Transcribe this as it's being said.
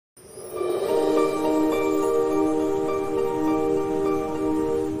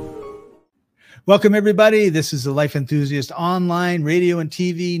Welcome, everybody. This is the Life Enthusiast online radio and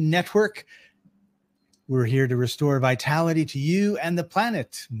TV network. We're here to restore vitality to you and the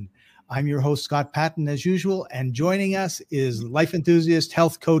planet. I'm your host, Scott Paton, as usual, and joining us is Life Enthusiast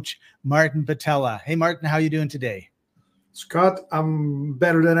health coach Martin Pytela. Hey, Martin, how are you doing today? Scott, I'm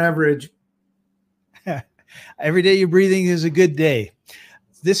better than average. Every day you're breathing is a good day.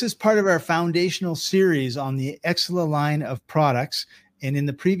 This is part of our foundational series on the Exela line of products. And in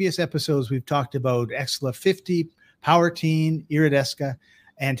the previous episodes, we've talked about Exela 50, Powertein, Iridesca.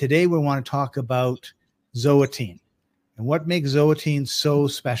 And today we want to talk about ZoeTein. And what makes ZoeTein so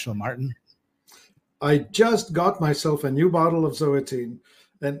special, Martin? I just got myself a new bottle of ZoeTein.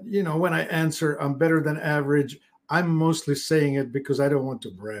 And, you know, when I answer I'm better than average, I'm mostly saying it because I don't want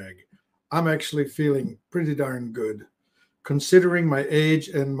to brag. I'm actually feeling pretty darn good. Considering my age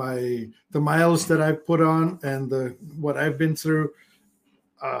and the miles that I've put on and what I've been through,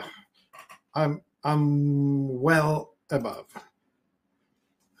 I'm well above.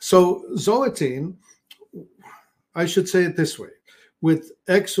 So ZoeTein, I should say it this way. With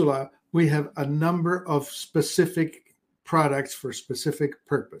Exela, we have a number of specific products for specific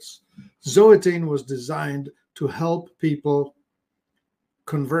purpose. ZoeTein was designed to help people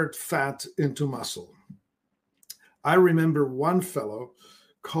convert fat into muscle. I remember one fellow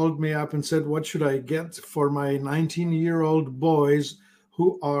called me up and said, what should I get for my 19-year-old boys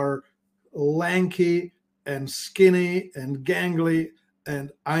who are lanky and skinny and gangly,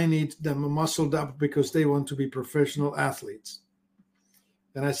 and I need them muscled up because they want to be professional athletes.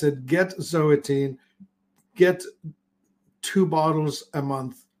 And I said, get ZoeTein, get 2 bottles a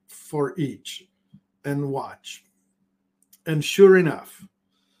month for each and watch. And sure enough,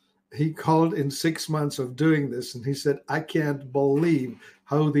 he called in 6 months of doing this, and he said, I can't believe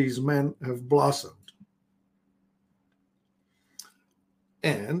how these men have blossomed.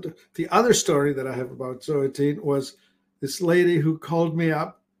 And the other story that I have about ZoeTein was this lady who called me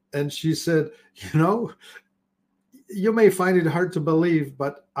up, and she said, you know, you may find it hard to believe,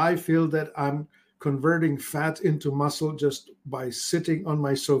 but I feel that I'm converting fat into muscle just by sitting on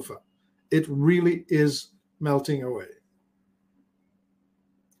my sofa. It really is melting away.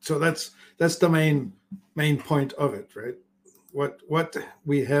 So that's the main point of it, right? What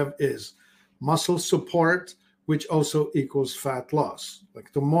we have is muscle support, which also equals fat loss.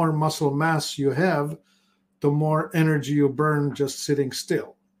 Like the more muscle mass you have, the more energy you burn just sitting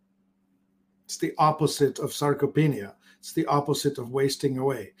still. It's the opposite of sarcopenia. It's the opposite of wasting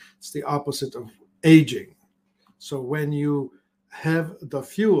away. It's the opposite of aging. So when you have the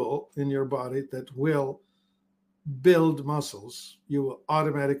fuel in your body that will build muscles, you will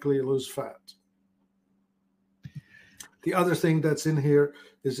automatically lose fat. The other thing that's in here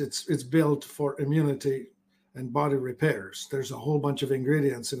is it's built for immunity and body repairs. There's a whole bunch of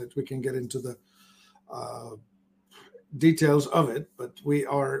ingredients in it. We can get into the details of it, but we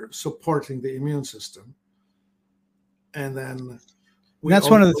are supporting the immune system. And then that's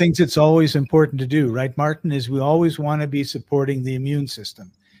one of the things that's always important to do, right, Martin, is we always want to be supporting the immune system.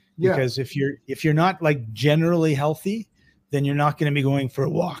 Because if you're not like generally healthy, then you're not going to be going for a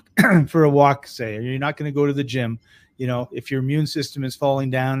walk, say, or you're not going to go to the gym. You know, if your immune system is falling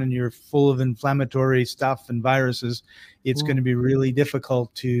down and you're full of inflammatory stuff and viruses, it's going to be really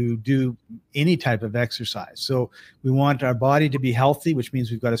difficult to do any type of exercise. So we want our body to be healthy, which means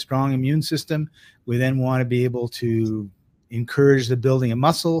we've got a strong immune system. We then want to be able to encourage the building of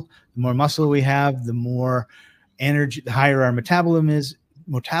muscle. The more muscle we have, the more energy, the higher our metabolism is,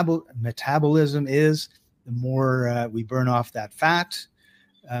 the more we burn off that fat.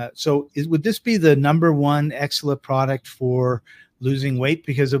 So would this be the number one Exela product for losing weight?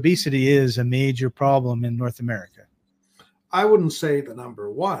 Because obesity is a major problem in North America. I wouldn't say the number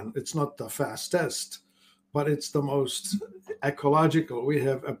one. It's not the fastest, but it's the most ecological. We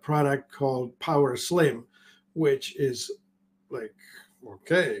have a product called Power Slim, which is like,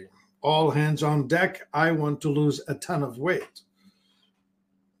 okay, all hands on deck. I want to lose a ton of weight.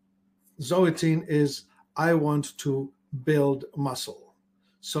 ZoeTein is, I want to build muscle.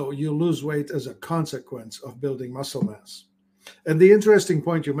 So you lose weight as a consequence of building muscle mass. And the interesting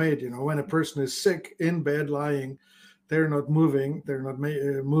point you made, you know, when a person is sick in bed lying, they're not moving, they're not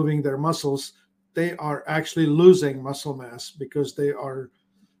moving their muscles, they are actually losing muscle mass because they are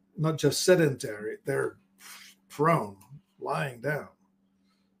not just sedentary, they're prone, lying down.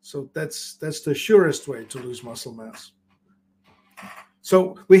 So that's the surest way to lose muscle mass.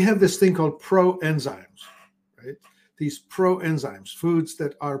 So we have this thing called pro-enzymes, right? These pro-enzymes, foods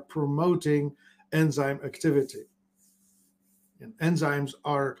that are promoting enzyme activity. And enzymes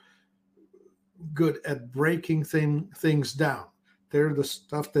are good at breaking things down. They're the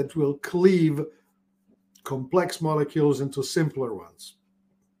stuff that will cleave complex molecules into simpler ones.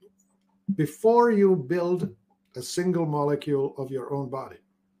 Before you build a single molecule of your own body,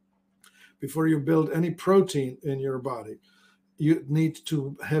 before you build any protein in your body, you need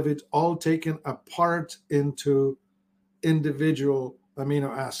to have it all taken apart into individual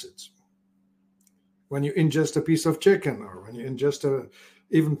amino acids. When you ingest a piece of chicken, or when you ingest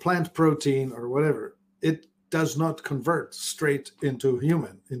even plant protein or whatever, it does not convert straight into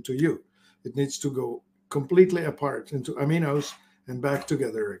you. It needs to go completely apart into aminos and back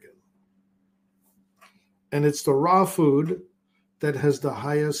together again. And it's the raw food that has the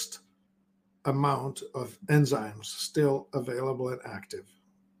highest amount of enzymes still available and active.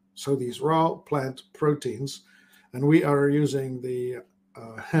 So these raw plant proteins, and we are using the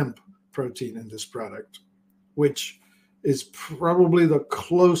hemp protein in this product, which is probably the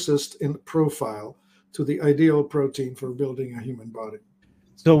closest in profile to the ideal protein for building a human body.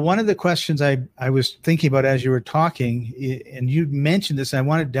 So one of the questions I was thinking about as you were talking, and you mentioned this, I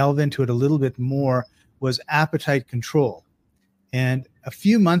want to delve into it a little bit more, was appetite control. And a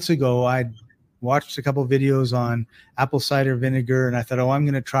few months ago, I watched a couple of videos on apple cider vinegar, and I thought, oh, I'm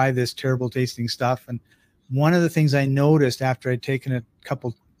going to try this terrible tasting stuff. And one of the things I noticed after I'd taken a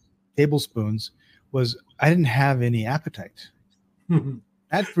couple tablespoons was I didn't have any appetite.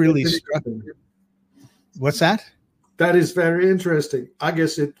 That really struck me. What's that? That is very interesting. I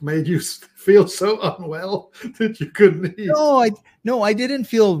guess it made you feel so unwell that you couldn't eat. No, I didn't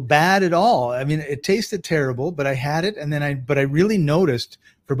feel bad at all. I mean, it tasted terrible, but I had it, and then I really noticed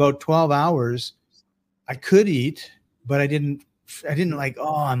for about 12 hours I could eat, but I didn't like,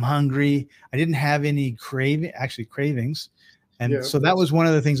 oh, I'm hungry. I didn't have any cravings. And so that was one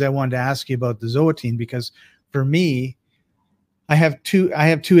of the things I wanted to ask you about the ZoeTein, because for me, I have two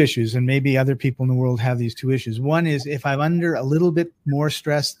issues, and maybe other people in the world have these two issues. One is if I'm under a little bit more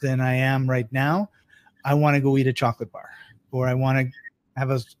stress than I am right now, I want to go eat a chocolate bar, or I want to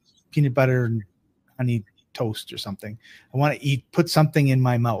have a peanut butter and honey toast or something. I want to put something in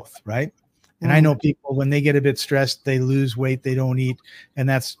my mouth, right? And I know people, when they get a bit stressed, they lose weight, they don't eat,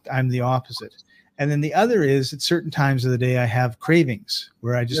 and I'm the opposite. And then the other is at certain times of the day, I have cravings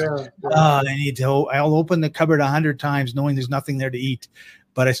where I just, I'll open the cupboard 100 times knowing there's nothing there to eat,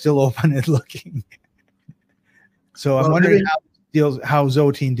 but I still open it looking. So I'm wondering how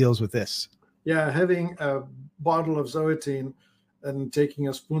ZoeTein deals with this. Yeah, having a bottle of ZoeTein and taking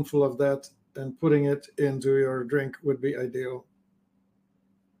a spoonful of that and putting it into your drink would be ideal.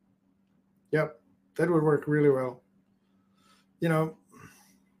 Yep, that would work really well.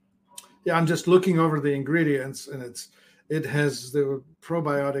 Yeah, I'm just looking over the ingredients, and it has the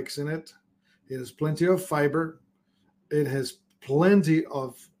probiotics in it. It has plenty of fiber. It has plenty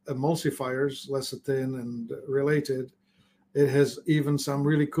of emulsifiers, lecithin and related. It has even some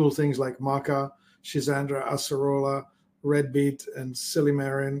really cool things like maca, schizandra, acerola, red beet, and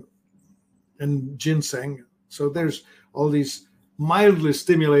silymarin, and ginseng. So there's all these mildly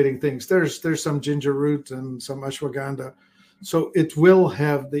stimulating things. There's some ginger root and some ashwagandha. So it will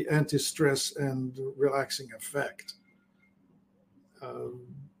have the anti-stress and relaxing effect.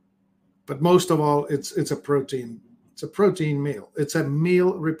 But most of all, it's a protein. It's a protein meal. It's a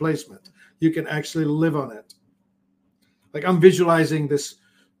meal replacement. You can actually live on it. Like I'm visualizing this,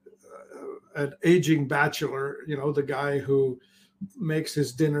 an aging bachelor, the guy who makes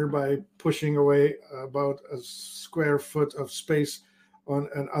his dinner by pushing away about a square foot of space on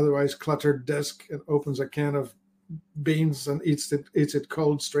an otherwise cluttered desk, and opens a can of beans and eats it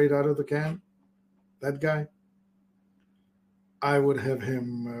cold straight out of the can. That guy, I would have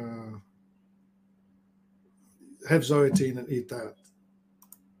him have ZoeTein and eat that.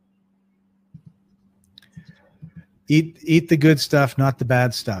 Eat the good stuff, not the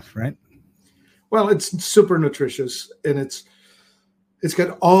bad stuff, right? Well, it's super nutritious, and it's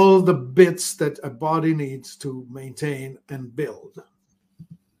got all the bits that a body needs to maintain and build.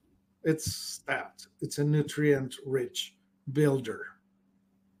 It's a nutrient-rich builder.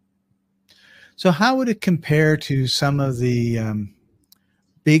 So how would it compare to some of the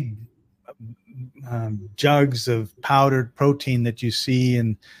big jugs of powdered protein that you see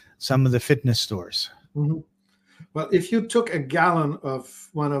in some of the fitness stores? Mm-hmm. Well, if you took a gallon of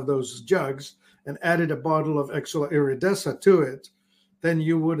one of those jugs and added a bottle of Exula iridescens to it, then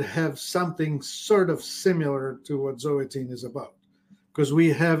you would have something sort of similar to what ZoeTein is about, because we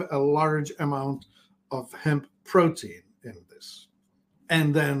have a large amount of hemp protein in this,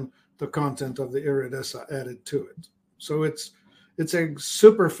 and then the content of the iridescens added to it. So it's a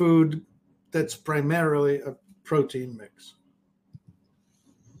superfood that's primarily a protein mix.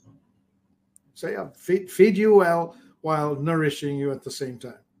 So yeah, feed you well while nourishing you at the same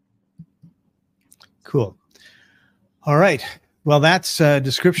time. Cool. All right. Well, that's a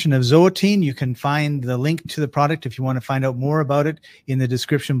description of ZoeTein. You can find the link to the product if you want to find out more about it in the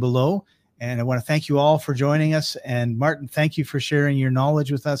description below. And I want to thank you all for joining us. And Martin, thank you for sharing your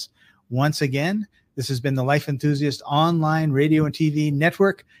knowledge with us once again. This has been the Life Enthusiast online radio and TV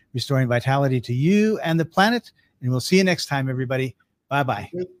network, restoring vitality to you and the planet. And we'll see you next time, everybody. Bye-bye.